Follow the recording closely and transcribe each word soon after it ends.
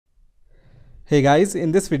Hey guys,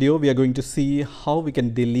 in this video we are going to see how we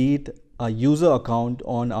can delete a user account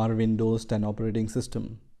on our Windows 10 operating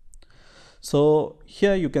system. So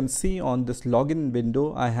here you can see on this login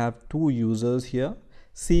window I have two users here.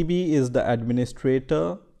 CB is the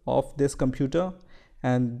administrator of this computer,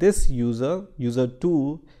 and this user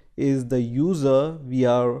 2 is the user we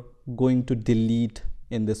are going to delete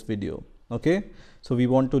in this video. Okay, so we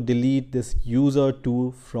want to delete this user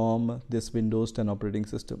 2 from this Windows 10 operating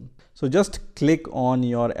system. So just click on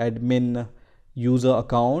your admin user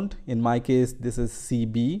account. In my case this is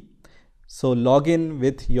CB. So log in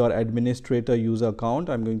with your administrator user account.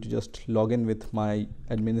 I'm going to just log in with my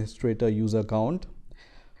administrator user account.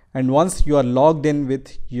 And once you are logged in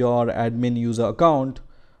with your admin user account,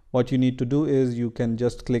 what you need to do is you can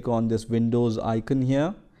just click on this Windows icon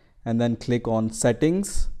here and then click on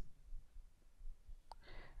settings.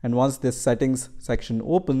 And once this settings section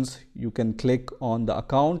opens, you can click on the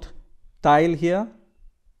account tile here.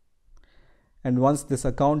 And once this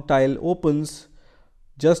account tile opens,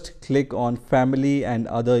 just click on family and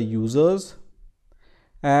other users.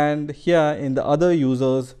 And here in the other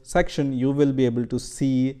users section, you will be able to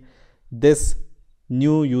see this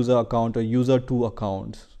new user account or user 2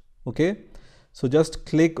 account. Okay, so just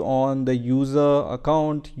click on the user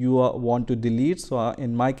account you want to delete. So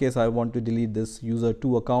in my case, I want to delete this user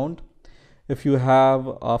 2 account. If you have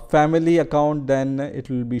a family account, then it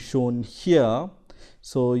will be shown here.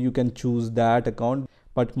 So you can choose that account,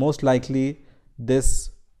 but most likely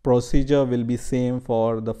this procedure will be same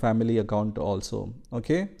for the family account also.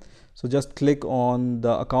 Okay, so just click on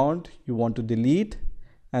the account you want to delete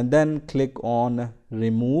and then click on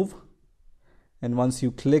remove. And once you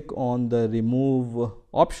click on the remove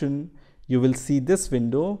option, you will see this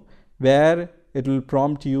window where it will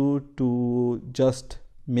prompt you to just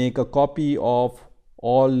make a copy of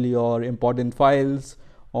all your important files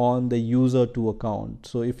on the user 2 account.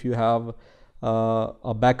 So if you have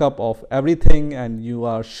a backup of everything and you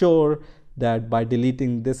are sure that by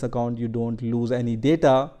deleting this account you don't lose any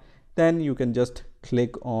data, then you can just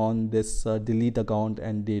click on this delete account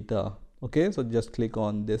and data. Okay, so just click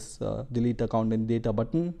on this delete account and data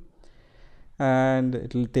button, and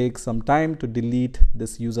it will take some time to delete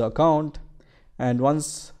this user account. And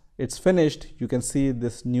once it's finished, you can see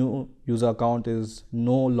this new user account is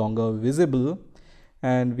no longer visible.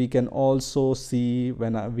 And we can also see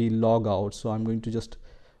when we log out. So I'm going to just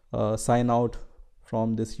sign out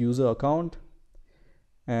from this user account.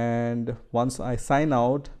 And once I sign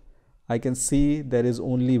out, I can see there is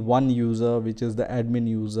only one user, which is the admin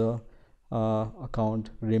user account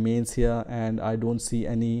remains here, and I don't see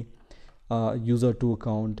any user 2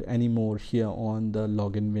 account anymore here on the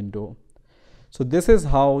login window. So this is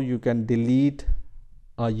how you can delete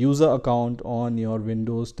a user account on your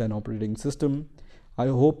Windows 10 operating system. I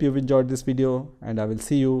hope you've enjoyed this video, and I will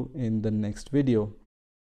see you in the next video.